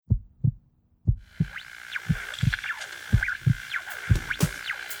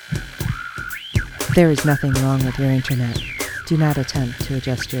There is nothing wrong with your internet. Do not attempt to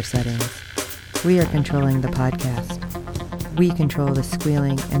adjust your settings. We are controlling the podcast. We control the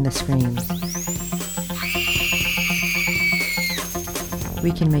squealing and the screams.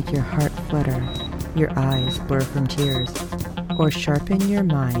 We can make your heart flutter, your eyes blur from tears, or sharpen your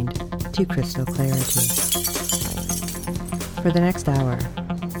mind to crystal clarity. For the next hour,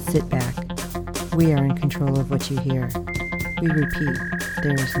 sit back. We are in control of what you hear. We repeat,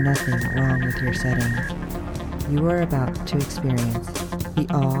 there is nothing wrong with your settings. You are about to experience the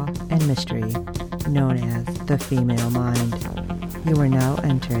awe and mystery known as the female mind. You are now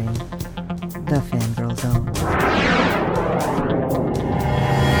entering the Fangirl Zone.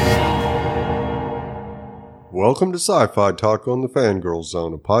 Welcome to Sci-Fi Talk on the Fangirl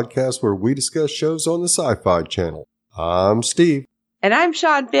Zone, a podcast where we discuss shows on the Sci-Fi Channel. I'm Steve. And I'm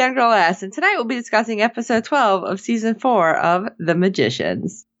Sean Fangirl S, and tonight we'll be discussing episode 12 of season 4 of The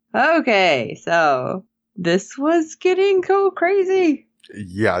Magicians. Okay, so this was getting so crazy.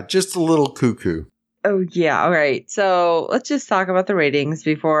 Yeah, just a little cuckoo. Oh, yeah, all right. So let's just talk about the ratings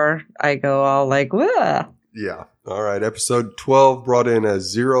before I go all like, whoa. Yeah. All right. Episode 12 brought in a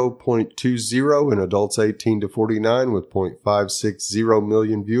 0.20 in adults 18 to 49 with 0.560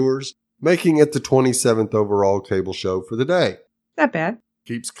 million viewers, making it the 27th overall cable show for the day. Not bad.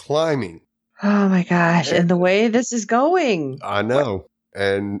 Keeps climbing. Oh, my gosh. And the way this is going. I know.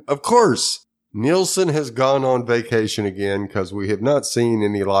 And, of course, Nielsen has gone on vacation again because we have not seen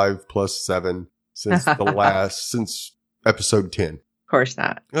any Live Plus 7 since since episode 10. Of course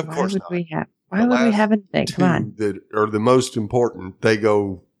not. Of course not. Why would we have anything? Come on. That are the most important, they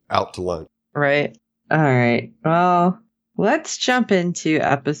go out to lunch. Right. All right. Well, let's jump into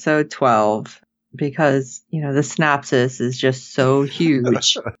episode 12 because, the synopsis is just so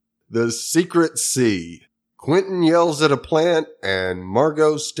huge. The Secret Sea. Quentin yells at a plant and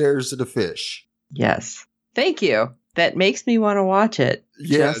Margot stares at a fish. Yes. Thank you. That makes me want to watch it.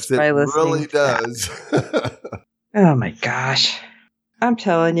 Yes, it really does. Oh my gosh. I'm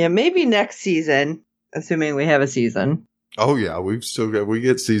telling you, maybe next season, assuming we have a season. Oh yeah, we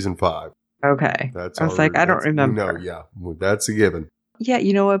get season 5. Okay. I was like, I don't remember. No, yeah, that's a given. Yeah,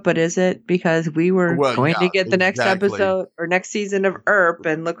 you know what? But is it? Because we were going to get the next episode or next season of ERP,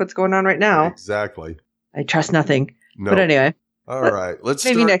 and look what's going on right now. Exactly. I trust nothing. No. But anyway. All right.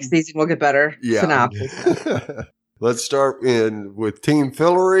 Maybe next season we'll get better. Yeah. Synopsis. Let's start with Team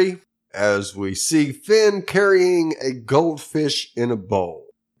Fillory as we see Finn carrying a goldfish in a bowl.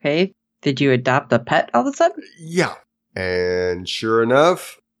 Okay. Did you adopt a pet all of a sudden? Yeah. And sure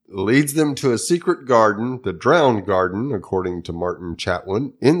enough, leads them to a secret garden, the Drowned Garden, according to Martin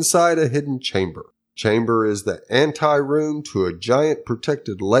Chatwin, inside a hidden chamber. Chamber is the anti-room to a giant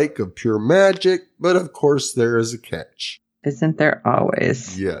protected lake of pure magic, but of course there is a catch. Isn't there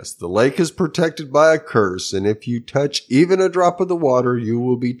always? Yes, the lake is protected by a curse, and if you touch even a drop of the water, you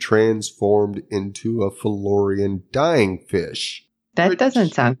will be transformed into a Fillorian dying fish. That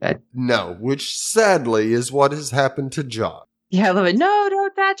doesn't sound good. No, which sadly is what has happened to John. Yeah, I love it. No,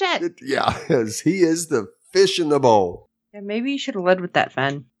 don't touch it. Yeah, as he is the fish in the bowl. Yeah, maybe you should have led with that,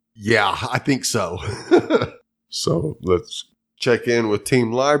 Fen. Yeah, I think so. So let's check in with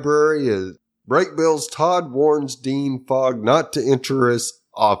Team Library. As Breakbills Todd warns Dean Fogg not to enter his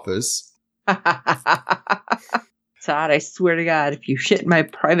office. Todd, I swear to God, if you shit in my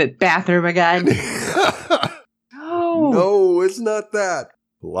private bathroom again. No, it's not that.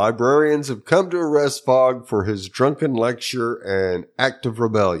 The librarians have come to arrest Fogg for his drunken lecture and act of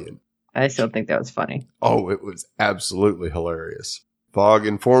rebellion. I still think that was funny. Oh, it was absolutely hilarious. Fogg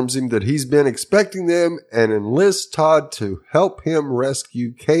informs him that he's been expecting them and enlists Todd to help him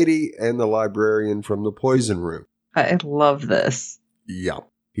rescue Katie and the librarian from the poison room. I love this. Yeah.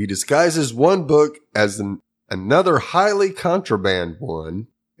 He disguises one book as another highly contraband one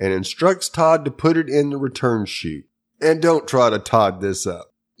and instructs Todd to put it in the return chute. And don't try to Todd this up.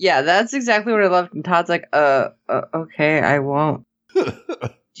 Yeah, that's exactly what I loved. And Todd's like, okay, I won't.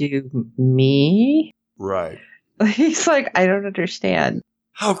 Do me? Right. He's like, I don't understand.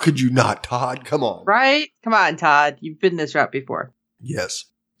 How could you not, Todd? Come on. Right? Come on, Todd. You've been this route before. Yes.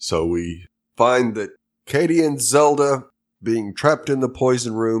 So we find that Katie and Zelda, being trapped in the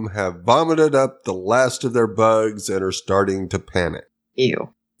poison room, have vomited up the last of their bugs and are starting to panic.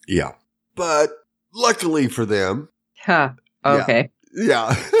 Ew. Yeah. But luckily for them. Huh. Okay.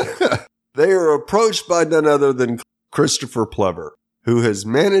 Yeah. They are approached by none other than Christopher Plover, who has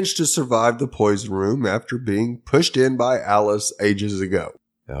managed to survive the poison room after being pushed in by Alice ages ago.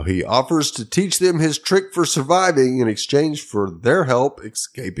 Now, he offers to teach them his trick for surviving in exchange for their help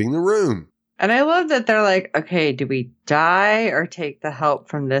escaping the room. And I love that they're like, okay, do we die or take the help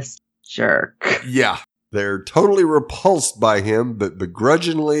from this jerk. Yeah. They're totally repulsed by him, but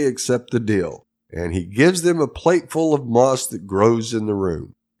begrudgingly accept the deal. And he gives them a plate full of moss that grows in the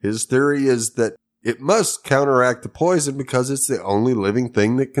room. His theory is that it must counteract the poison because it's the only living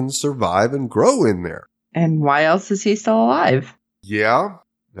thing that can survive and grow in there. And why else is he still alive? Yeah.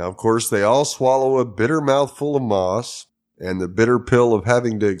 Now, of course, they all swallow a bitter mouthful of moss and the bitter pill of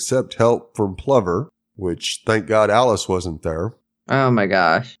having to accept help from Plover, which, thank God, Alice wasn't there. Oh my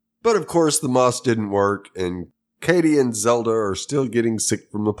gosh. But, of course, the moss didn't work, and Katie and Zelda are still getting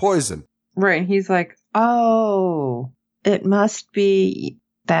sick from the poison. Right. He's like, oh, it must be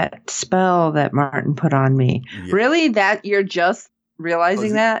that spell that Martin put on me. Yeah. Really? That you're just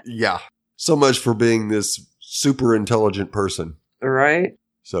realizing that? Yeah. So much for being this super intelligent person. Right.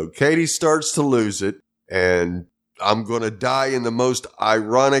 So Katie starts to lose it, and I'm going to die in the most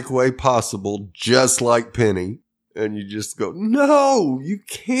ironic way possible, just like Penny. And you just go, no, you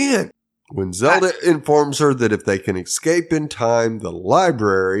can't. When Zelda informs her that if they can escape in time, the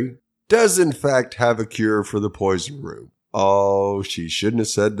library does in fact have a cure for the poison room. Oh, she shouldn't have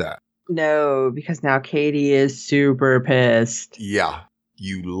said that. No, because now Katie is super pissed. Yeah,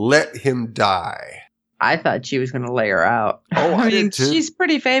 you let him die. I thought she was going to lay her out. Oh, I mean, did too. she's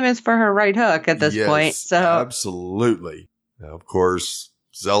pretty famous for her right hook at this point. So absolutely. Now, of course,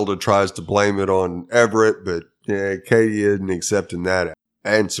 Zelda tries to blame it on Everett, but Katie isn't accepting that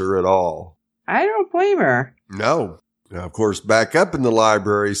answer at all. I don't blame her. No. Now, of course, back up in the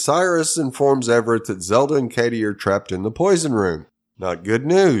library, Cyrus informs Everett that Zelda and Katie are trapped in the poison room. Not good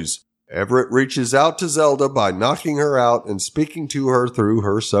news. Everett reaches out to Zelda by knocking her out and speaking to her through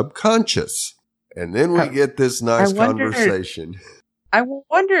her subconscious. And then we get this nice conversation. I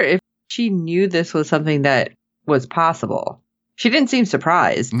wonder if she knew this was something that was possible. She didn't seem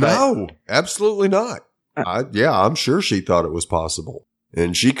surprised. No, absolutely not. I'm sure she thought it was possible.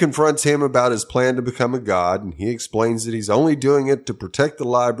 And she confronts him about his plan to become a god, and he explains that he's only doing it to protect the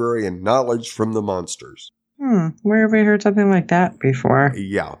library and knowledge from the monsters. Where have we heard something like that before?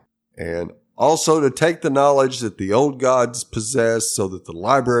 Yeah. And also to take the knowledge that the old gods possess so that the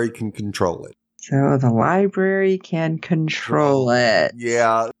library can control it. So the library can control it.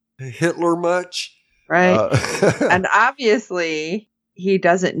 Yeah. Hitler much? Right. And obviously, he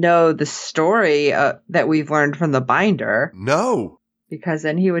doesn't know the story that we've learned from the binder. No. Because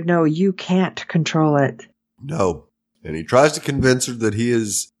then he would know you can't control it. No. And he tries to convince her that he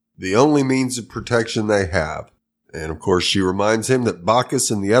is the only means of protection they have. And of course, she reminds him that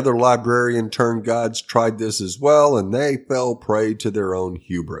Bacchus and the other librarian-turned gods tried this as well, and they fell prey to their own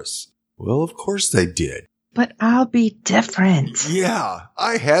hubris. Well, of course they did. But I'll be different. Yeah,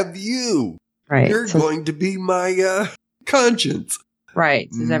 I have you. Right. You're going to be my conscience. Right.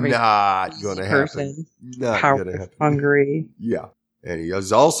 Not going to happen. Not going to happen. Hungry. Yeah. And he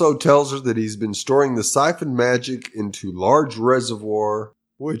also tells her that he's been storing the siphon magic into large reservoir,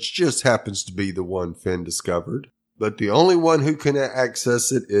 which just happens to be the one Finn discovered. But the only one who can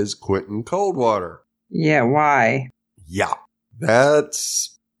access it is Quentin Coldwater. Yeah, why? Yeah.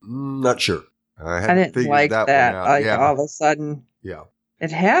 That's not sure. I didn't like that. Like all of a sudden. Yeah.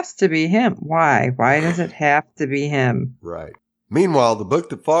 It has to be him. Why? Why does it have to be him? Right. Meanwhile, the book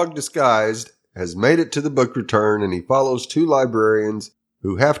that Fogg disguised has made it to the book return, and he follows two librarians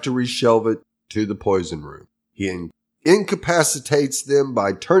who have to reshelve it to the poison room. He incapacitates them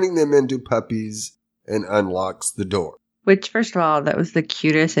by turning them into puppies and unlocks the door. Which, first of all, that was the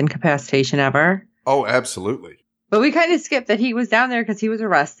cutest incapacitation ever. Oh, absolutely. But we kind of skipped that he was down there because he was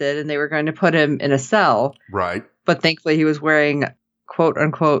arrested and they were going to put him in a cell. Right. But thankfully he was wearing, quote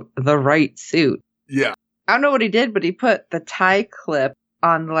unquote, the right suit. Yeah. I don't know what he did, but he put the tie clip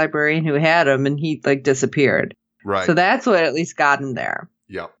on the librarian who had him and he disappeared. Right. So that's what at least got him there.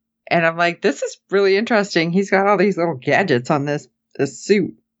 Yeah. And I'm like, this is really interesting. He's got all these little gadgets on this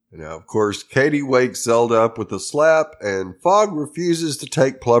suit. Now, of course, Katie wakes Zelda up with a slap, and Fogg refuses to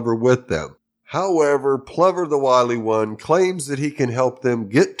take Plover with them. However, Plover the Wily One claims that he can help them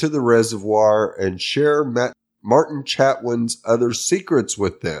get to the reservoir and share Martin Chatwin's other secrets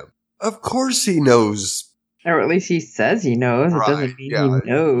with them. Of course he knows. Or at least he says he knows. Right. It doesn't mean he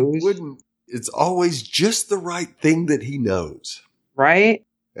knows. It's always just the right thing that he knows. Right?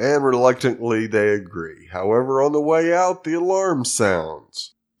 And reluctantly, they agree. However, on the way out, the alarm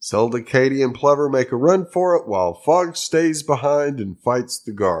sounds. Zelda, Katie, and Plover make a run for it while Fogg stays behind and fights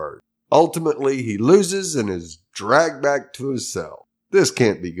the guard. Ultimately, he loses and is dragged back to his cell. This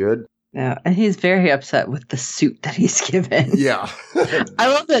can't be good. No, and he's very upset with the suit that he's given. Yeah. I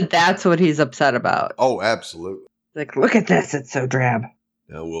love that that's what he's upset about. Oh, absolutely. Like, look at this. It's so drab.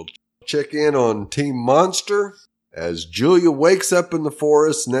 Now we'll check in on Team Monster. as Julia wakes up in the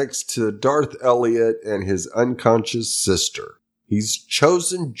forest next to Darth Elliot and his unconscious sister. He's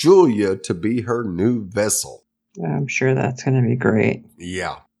chosen Julia to be her new vessel. I'm sure that's going to be great.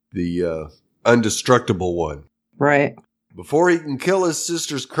 Yeah, the indestructible one. Right. Before he can kill his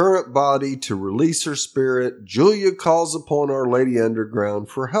sister's current body to release her spirit, Julia calls upon Our Lady Underground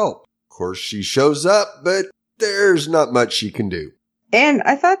for help. Of course, she shows up, but there's not much she can do. And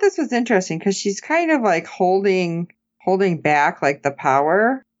I thought this was interesting because she's kind of like holding back like the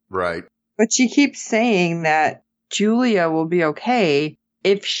power. Right. But she keeps saying that Julia will be okay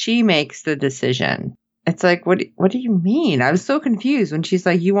if she makes the decision. It's like, what do you mean? I was so confused when she's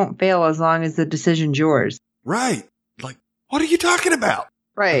like, you won't fail as long as the decision's yours. Right. Like, what are you talking about?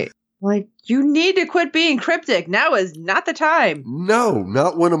 Right. Like, you need to quit being cryptic. Now is not the time. No,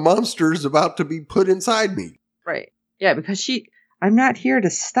 not when a monster is about to be put inside me. Right. Yeah, because I'm not here to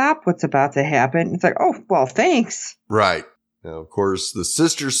stop what's about to happen. It's like, oh, well, thanks. Right. Now, of course, the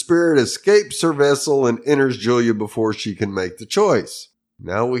sister spirit escapes her vessel and enters Julia before she can make the choice.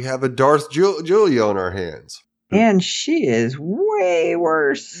 Now we have a Darth Julia on our hands. And she is way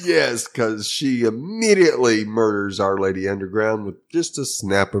worse. Yes, because she immediately murders Our Lady Underground with just a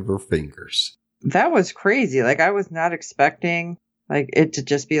snap of her fingers. That was crazy. Like, I was not expecting like it to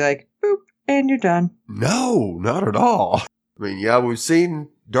just be like, boop, and you're done. No, not at all. I mean, yeah, we've seen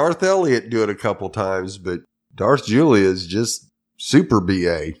Darth Elliot do it a couple times, but Darth Julia is just super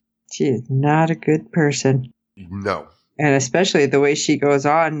BA. She is not a good person. No. And especially the way she goes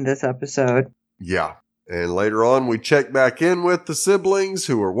on in this episode. Yeah. And later on, we check back in with the siblings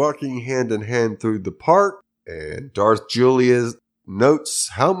who are walking hand in hand through the park. And Darth Julia notes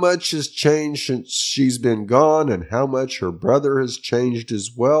how much has changed since she's been gone and how much her brother has changed as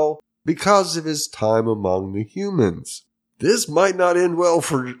well because of his time among the humans. This might not end well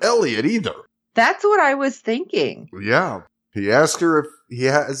for Elliot either. That's what I was thinking. Yeah. He asks her if he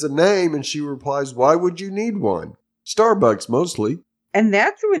has a name and she replies, why would you need one? Starbucks mostly. And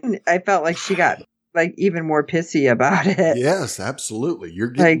that's when I felt like she got like even more pissy about it. Yes, absolutely. You're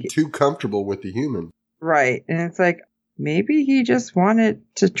getting too comfortable with the human. Right. And it's like, maybe he just wanted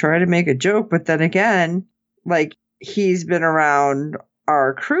to try to make a joke. But then again, like he's been around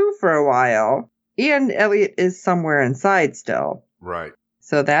our crew for a while and Elliot is somewhere inside still. Right.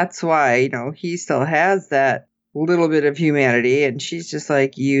 So that's why, he still has that little bit of humanity. And she's just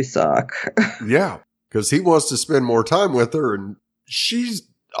like, you suck. Yeah. Because he wants to spend more time with her, and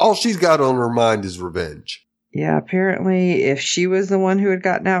all she's got on her mind is revenge. Yeah, apparently, if she was the one who had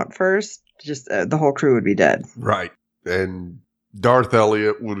gotten out first, just the whole crew would be dead. Right. And Darth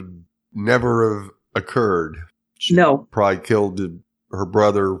Elliot would never have occurred. She probably killed her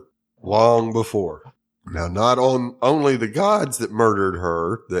brother long before. Now, not only the gods that murdered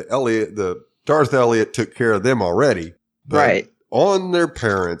her, the Darth Elliot took care of them already. But right. On their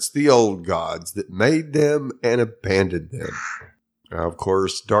parents, the old gods that made them and abandoned them. Now, of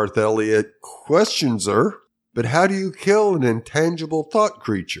course, Darth Elliot questions her, but how do you kill an intangible thought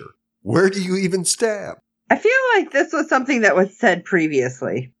creature? Where do you even stab? I feel like this was something that was said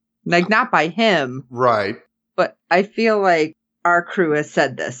previously. Like, not by him. Right. But I feel like our crew has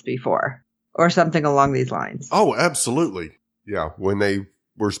said this before. Or something along these lines. Oh, absolutely. Yeah, when they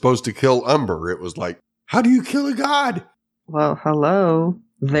were supposed to kill Umber, it was like, how do you kill a god? Well, hello.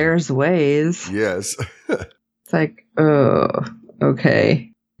 There's ways. Yes. It's like, oh,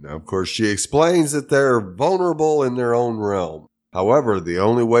 okay. Now, of course, she explains that they're vulnerable in their own realm. However, the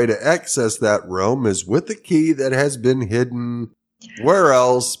only way to access that realm is with a key that has been hidden where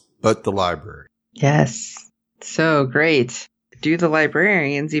else but the library. Yes. So great. Do the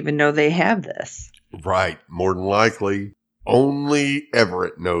librarians even know they have this? Right. More than likely, only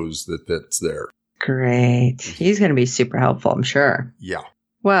Everett knows that that's there. Great. He's going to be super helpful, I'm sure. Yeah.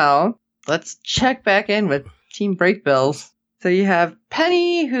 Well, let's check back in with Team Breakbills. So you have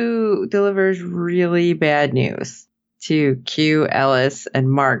Penny, who delivers really bad news to Q, Ellis, and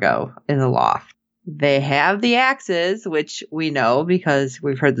Margot in the loft. They have the axes, which we know because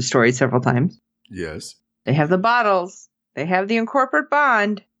we've heard the story several times. Yes. They have the bottles. They have the incorporate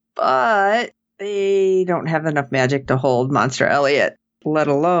bond, but they don't have enough magic to hold Monster Elliot, let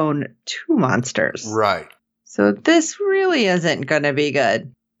alone two monsters. Right. So this really isn't going to be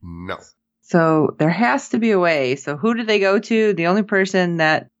good. No. So there has to be a way. So who do they go to? The only person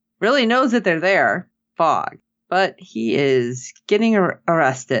that really knows that they're there, Fogg. But he is getting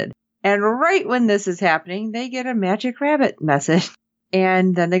arrested. And right when this is happening, they get a magic rabbit message.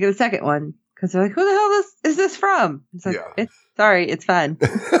 And then they get a second one. Because they're like, who the hell is this from? It's like, it's fun.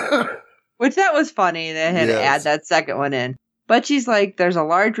 Which that was funny. They had to add that second one in. But she's like, there's a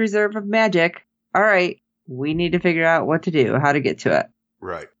large reserve of magic. All right, we need to figure out what to do, how to get to it.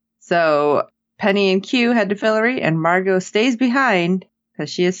 Right. So Penny and Q head to Fillory, and Margot stays behind because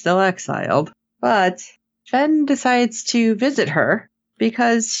she is still exiled. But Fen decides to visit her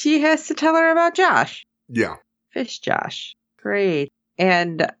because she has to tell her about Josh. Yeah. Fish Josh. Great.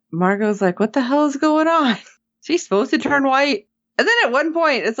 And Margot's like, what the hell is going on? She's supposed to turn white. And then at one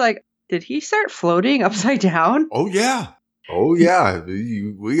point, it's like, did he start floating upside down? Oh, yeah. Oh, yeah.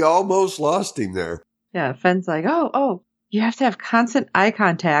 We almost lost him there. Yeah, Fen's like, oh, you have to have constant eye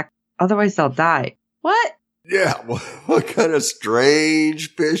contact. Otherwise, they'll die. What? Yeah. What kind of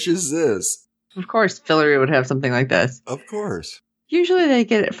strange fish is this? Of course, Fillory would have something like this. Of course. Usually they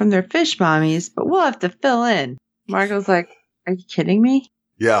get it from their fish mommies, but we'll have to fill in. Margot's like, are you kidding me?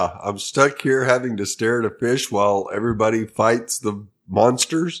 Yeah, I'm stuck here having to stare at a fish while everybody fights the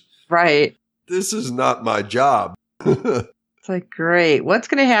monsters. Right. This is not my job. It's like, great. What's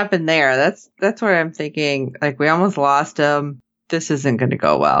going to happen there? That's where I'm thinking, like, we almost lost him. This isn't going to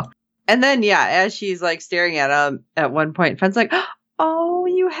go well. And then, yeah, as she's like staring at him at one point, Fen's like, oh,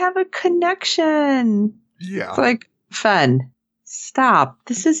 you have a connection. Yeah. It's like, Fen, stop.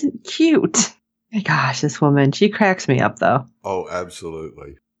 This isn't cute. My gosh, this woman, she cracks me up though. Oh,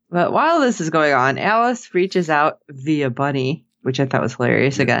 absolutely. But while this is going on, Alice reaches out via Bunny, which I thought was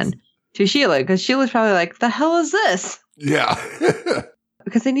hilarious again, to Sheila, because Sheila's probably like, the hell is this? Yeah.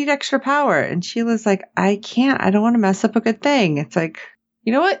 Because they need extra power. And Sheila's like, I can't. I don't want to mess up a good thing. It's like,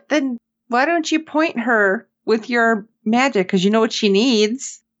 you know what? Then why don't you point her with your magic? Because you know what she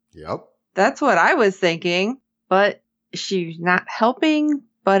needs. Yep. That's what I was thinking. But she's not helping.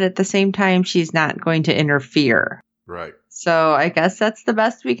 But at the same time, she's not going to interfere. Right. So I guess that's the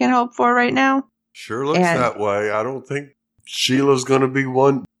best we can hope for right now. Sure looks that way. I don't think Sheila's going to be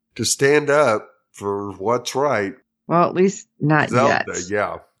one to stand up for what's right. Well, at least not Zelda, yet.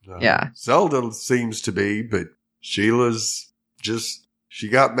 yeah. Yeah. Zelda seems to be, but Sheila's just, she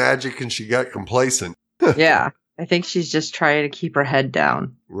got magic and she got complacent. Yeah. I think she's just trying to keep her head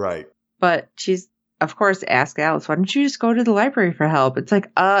down. Right. But she's, of course, asked Alice, why don't you just go to the library for help? It's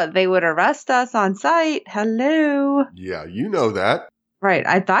like, they would arrest us on sight. Hello. Yeah, you know that. Right.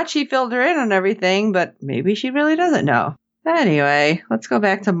 I thought she filled her in on everything, but maybe she really doesn't know. Anyway, let's go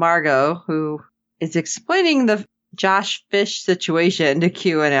back to Margot, who is explaining the Josh Fish situation to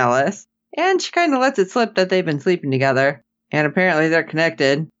Q and Alice. And she kind of lets it slip that they've been sleeping together. And apparently they're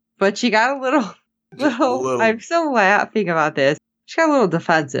connected. But she got a little, I'm still laughing about this. She got a little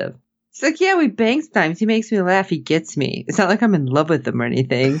defensive. She's like, yeah, we bang sometimes. He makes me laugh. He gets me. It's not like I'm in love with him or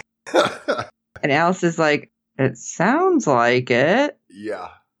anything. And Alice is like, it sounds like it. Yeah.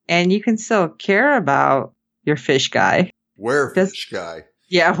 And you can still care about your fish guy. Fish guy.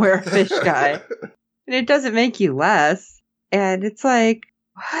 Yeah, wear fish guy. And it doesn't make you less. And it's like,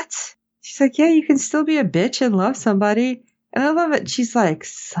 what? She's like, yeah, you can still be a bitch and love somebody. And I love it. She's like,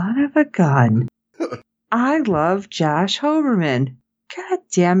 son of a gun. I love Josh Hoberman. God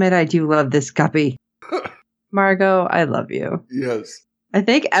damn it, I do love this guppy. Margot, I love you. Yes. I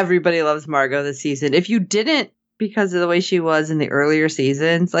think everybody loves Margot this season. If you didn't, because of the way she was in the earlier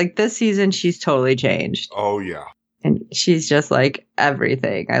seasons, like this season, she's totally changed. Oh, yeah. And she's just like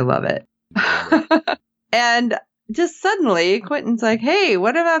everything. I love it. And just suddenly, Quentin's like, hey,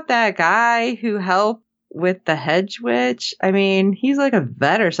 what about that guy who helped with the hedge witch? I mean, he's like a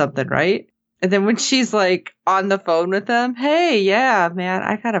vet or something, right? And then when she's like on the phone with him, hey, yeah, man,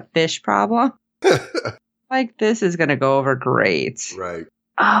 I got a fish problem. Like, this is going to go over great. Right.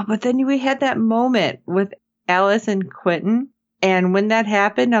 Oh, but then we had that moment with Alice and Quentin. And when that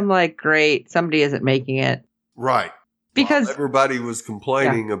happened, I'm like, great, somebody isn't making it. Right. Because everybody was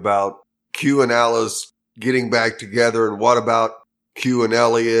complaining about Q and Alice getting back together. And what about Q and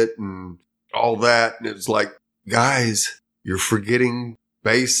Elliot and all that? And it's like, guys, you're forgetting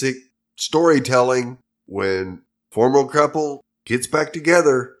basic storytelling. When formal couple gets back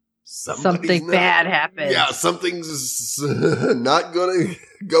together, something bad happens. Yeah, something's not going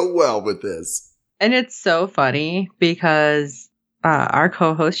to go well with this. And it's so funny because our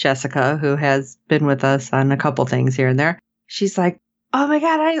co-host Jessica, who has been with us on a couple things here and there, she's like, oh my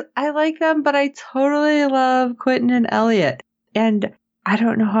God, I like them, but I totally love Quentin and Elliot. And I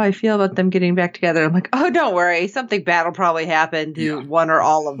don't know how I feel about them getting back together. I'm like, oh, don't worry. Something bad will probably happen to one or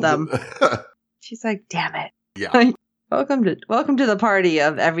all of them. She's like, damn it. Yeah. Like, welcome to the party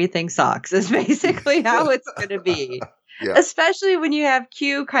of everything sucks is basically how it's going to be. Yeah. Especially when you have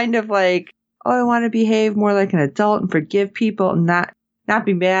Q kind of like, oh, I want to behave more like an adult and forgive people and not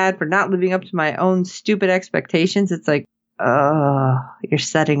be mad for not living up to my own stupid expectations. It's like, oh, you're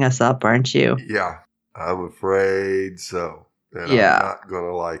setting us up, aren't you? Yeah, I'm afraid so. And yeah. I'm not going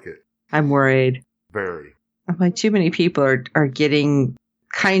to like it. I'm worried. Very. I'm like, too many people are getting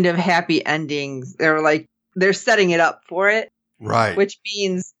kind of happy endings. They're setting it up for it. Right. Which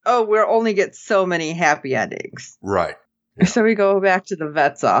means, we'll only get so many happy endings. Right. Yeah. So we go back to the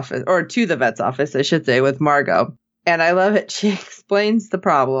vet's office, or to the vet's office, I should say, with Margot. And I love it. She explains the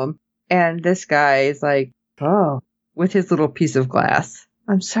problem. And this guy is like, with his little piece of glass.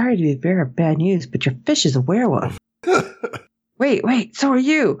 I'm sorry to be the bearer of bad news, but your fish is a werewolf. Wait, so are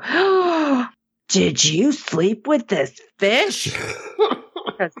you? Did you sleep with this fish?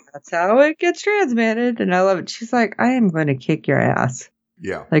 Because that's how it gets transmitted. And I love it. She's like, I am going to kick your ass.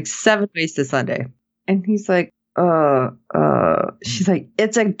 Yeah. Like 7 ways to Sunday. And he's like, she's like,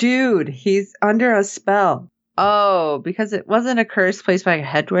 it's a dude. He's under a spell. Oh, because it wasn't a curse placed by a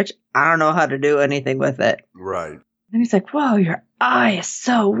head witch. I don't know how to do anything with it. Right. And he's like, whoa, your eye is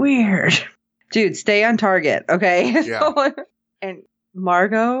so weird. Dude, stay on target, okay? Yeah. And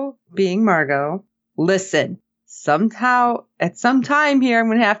Margot, being Margot, listen, at some time here, I'm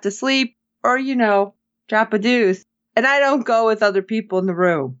going to have to sleep or, drop a deuce. And I don't go with other people in the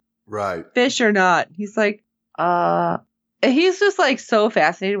room. Right. Fish or not. He's like, he's just like so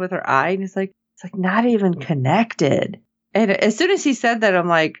fascinated with her eye. And he's like, it's like not even connected. And as soon as he said that, I'm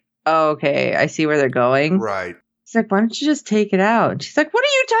like, oh, okay, I see where they're going. Right. He's like, why don't you just take it out? And she's like, what are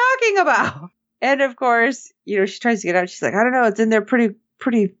you talking about? And of course, she tries to get out. She's like, I don't know. It's in there pretty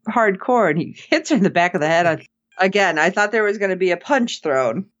hardcore. And he hits her in the back of the head. Again, I thought there was going to be a punch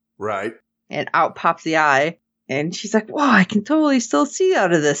thrown. Right. And out pops the eye. And she's like, whoa, I can totally still see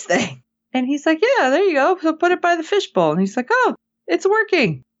out of this thing. And he's like, yeah, there you go. So put it by the fishbowl. And he's like, oh, it's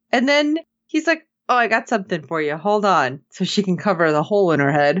working. And then he's like, oh, I got something for you. Hold on. So she can cover the hole in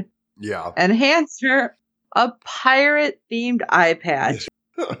her head. Yeah. And hands her a pirate-themed eye patch.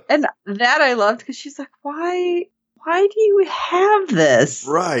 And that I loved because she's like, why do you have this?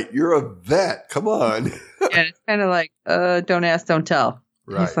 Right. You're a vet. Come on. And it's kind of like, don't ask, don't tell.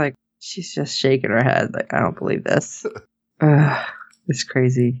 Right. He's like, she's just shaking her head. Like, I don't believe this. It's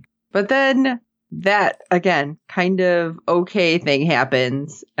crazy. But then that, again, kind of okay thing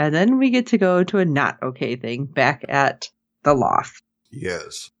happens. And then we get to go to a not okay thing back at the loft.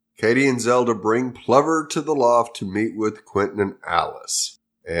 Yes. Katie and Zelda bring Plover to the loft to meet with Quentin and Alice.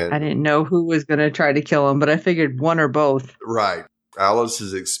 And I didn't know who was going to try to kill him, but I figured one or both. Right. Alice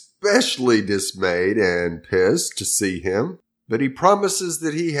is especially dismayed and pissed to see him, but he promises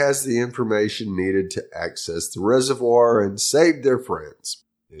that he has the information needed to access the reservoir and save their friends.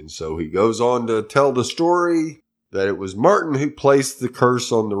 And so he goes on to tell the story that it was Martin who placed the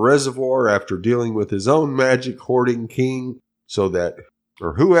curse on the reservoir after dealing with his own magic hoarding king, so that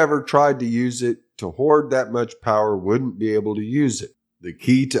whoever tried to use it to hoard that much power wouldn't be able to use it. The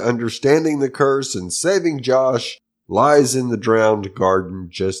key to understanding the curse and saving Josh lies in the drowned garden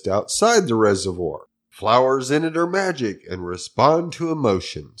just outside the reservoir. Flowers in it are magic and respond to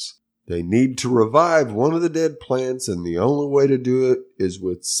emotions. They need to revive one of the dead plants, and the only way to do it is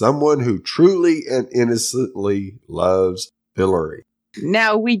with someone who truly and innocently loves Fillory.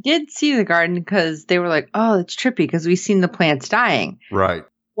 Now, we did see the garden because they were like, oh, it's trippy because we've seen the plants dying. Right.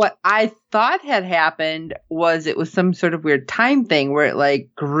 What I thought had happened was it was some sort of weird time thing where it like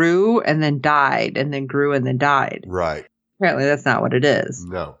grew and then died and then grew and then died. Right. Apparently that's not what it is.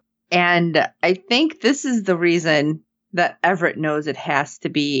 No. And I think this is the reason that Everett knows it has to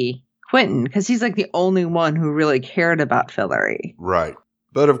be Quentin, because he's like the only one who really cared about Fillory. Right.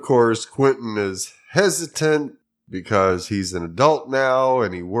 But of course, Quentin is hesitant because he's an adult now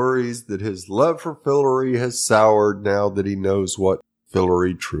and he worries that his love for Fillory has soured now that he knows what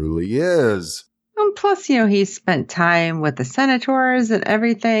Fillory truly is. And plus, he's spent time with the senators and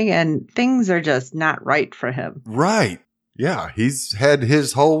everything, and things are just not right for him. Right. Yeah, he's had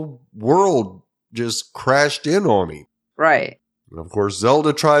his whole world just crashed in on him. Right. And of course,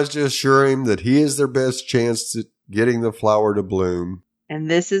 Zelda tries to assure him that he is their best chance at getting the flower to bloom.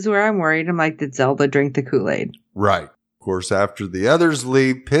 And this is where I'm worried. I'm like, did Zelda drink the Kool-Aid? Right. Of course, after the others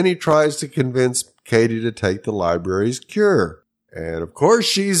leave, Penny tries to convince Katie to take the library's cure. And of course,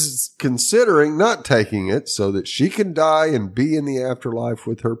 she's considering not taking it so that she can die and be in the afterlife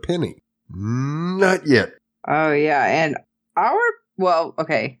with her Penny. Not yet. Oh, yeah. And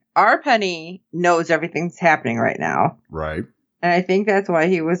our Penny knows everything's happening right now. Right. And I think that's why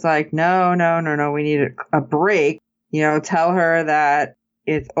he was like, no, we need a break. Tell her that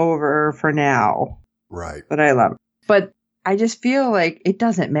it's over for now. Right. But I love it. But I just feel like it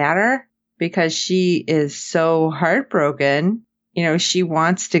doesn't matter because she is so heartbroken. She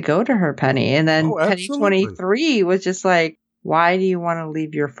wants to go to her Penny. And then Penny 23 was just like, why do you want to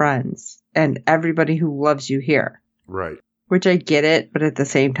leave your friends and everybody who loves you here? Right. Which I get it. But at the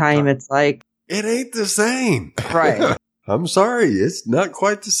same time, it's like, it ain't the same. Right. I'm sorry, it's not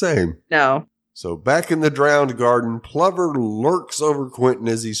quite the same. No. So back in the drowned garden, Plover lurks over Quentin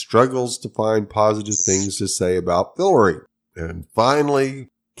as he struggles to find positive things to say about Fillory. And finally,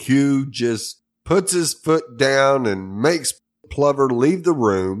 Q just puts his foot down and makes Plover leave the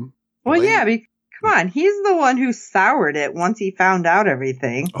room. Well, yeah, come on. He's the one who soured it once he found out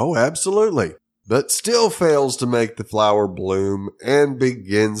everything. Oh, absolutely. But still fails to make the flower bloom and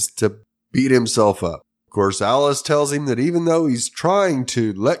begins to beat himself up. Of course, Alice tells him that even though he's trying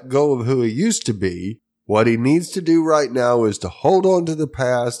to let go of who he used to be, what he needs to do right now is to hold on to the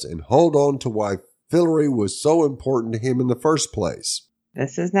past and hold on to why Fillory was so important to him in the first place.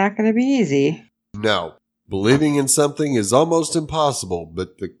 This is not going to be easy. No. Believing in something is almost impossible,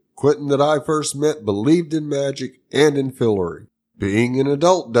 but the Quentin that I first met believed in magic and in Fillory. Being an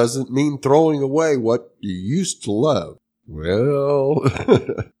adult doesn't mean throwing away what you used to love. Well...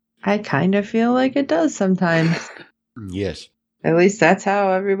 I kind of feel like it does sometimes. Yes. At least that's how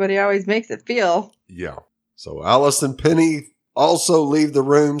everybody always makes it feel. Yeah. So Alice and Penny also leave the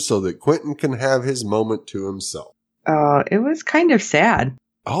room so that Quentin can have his moment to himself. It was kind of sad.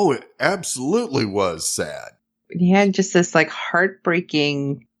 Oh, it absolutely was sad. He had just this like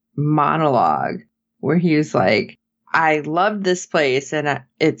heartbreaking monologue where he was like, I loved this place and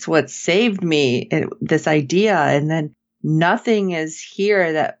it's what saved me, this idea. And then nothing is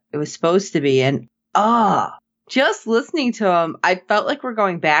here that it was supposed to be. And just listening to him, I felt like we're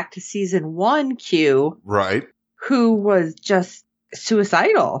going back to season 1 Q. Right. Who was just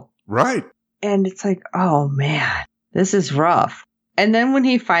suicidal. Right. And it's like, oh man, this is rough. And then when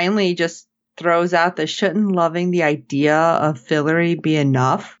he finally just throws out the shouldn't loving the idea of Fillory be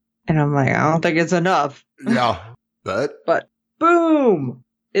enough? And I'm like, I don't think it's enough. Yeah. But boom,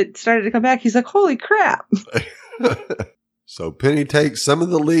 it started to come back. He's like, holy crap. So Penny takes some of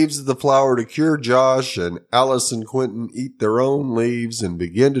the leaves of the flower to cure Josh, and Alice and Quentin eat their own leaves and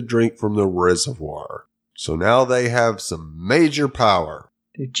begin to drink from the reservoir. So now they have some major power.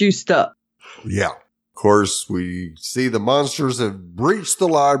 They're juiced up. Yeah. Of course, we see the monsters have breached the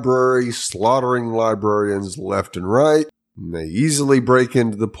library, slaughtering librarians left and right. And they easily break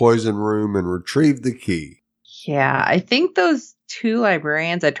into the poison room and retrieve the key. Yeah, I think those 2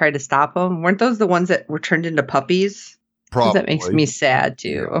 librarians that tried to stop them, weren't those the ones that were turned into puppies? Probably. That makes me sad,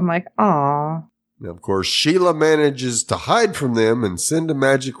 too. Yeah. I'm like, aw. Now, of course, Sheila manages to hide from them and send a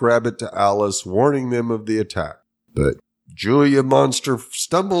magic rabbit to Alice, warning them of the attack. But Julia Monster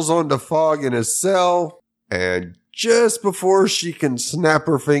stumbles onto Fogg in his cell, and just before she can snap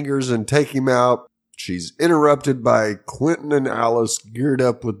her fingers and take him out, she's interrupted by Quentin and Alice geared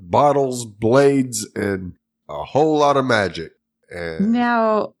up with bottles, blades, and a whole lot of magic. And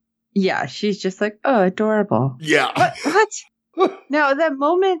now... yeah, she's just like, oh, adorable. Yeah. What? Now, that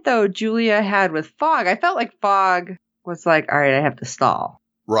moment, though, Julia had with Fogg, I felt like Fogg was like, all right, I have to stall.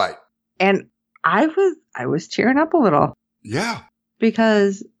 Right. And I was tearing up a little. Yeah.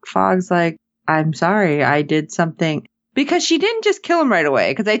 Because Fogg's like, I'm sorry, I did something. Because she didn't just kill him right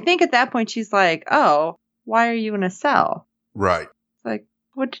away. Because I think at that point she's like, oh, why are you in a cell? Right. Like,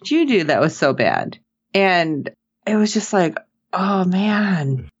 what did you do that was so bad? And it was just like, oh,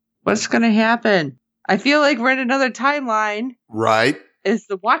 man. What's going to happen? I feel like we're in another timeline. Right. Is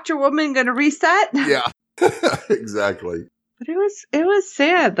the Watcher woman going to reset? Yeah, exactly. But it was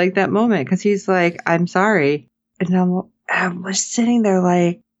sad, like that moment, because he's like, I'm sorry. And I was sitting there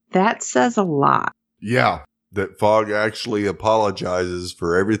like, that says a lot. Yeah, that Fogg actually apologizes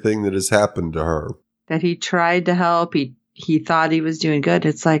for everything that has happened to her. That he tried to help. He thought he was doing good.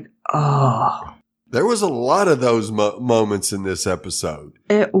 It's like, oh. There was a lot of those moments in this episode.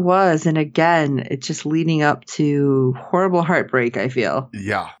 It was. And again, it's just leading up to horrible heartbreak, I feel.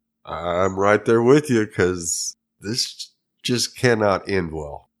 Yeah, I'm right there with you because this just cannot end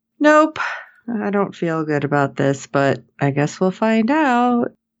well. Nope. I don't feel good about this, but I guess we'll find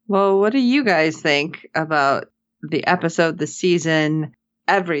out. Well, what do you guys think about the episode, the season,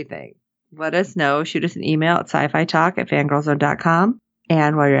 everything? Let us know. Shoot us an email at sci-fi talk@fangirlzone.com.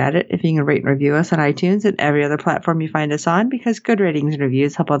 And while you're at it, if you can rate and review us on iTunes and every other platform you find us on, because good ratings and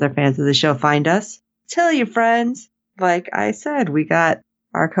reviews help other fans of the show find us. Tell your friends. Like I said, we got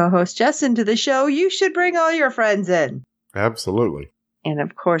our co-host Jess into the show. You should bring all your friends in. Absolutely. And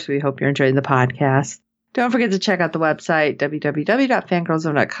of course, we hope you're enjoying the podcast. Don't forget to check out the website,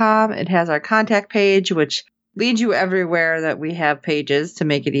 www.fangirlzone.com. It has our contact page, which leads you everywhere that we have pages to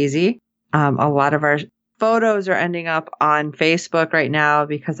make it easy. A lot of our photos are ending up on Facebook right now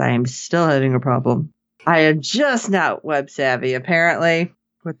because I am still having a problem. I am just not web savvy, apparently,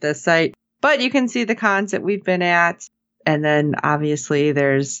 with this site. But you can see the cons that we've been at. And then, obviously,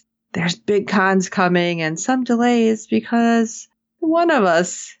 there's there's big cons coming and some delays because one of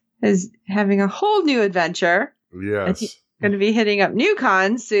us is having a whole new adventure. Yes. Going to be hitting up new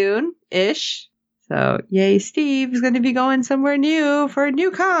cons soon-ish. So, yay, Steve's going to be going somewhere new for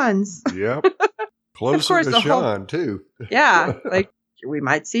new cons. Yep. Closer to Sean, too. Yeah. Like, we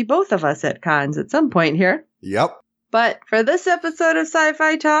might see both of us at cons at some point here. Yep. But for this episode of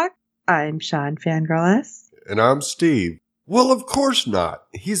Sci-Fi Talk, I'm Sean Fangirl S. And I'm Steve. Well, of course not.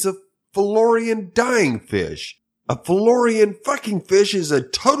 He's a Fillorian dying fish. A Fillorian fucking fish is a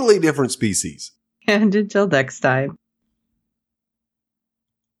totally different species. And until next time.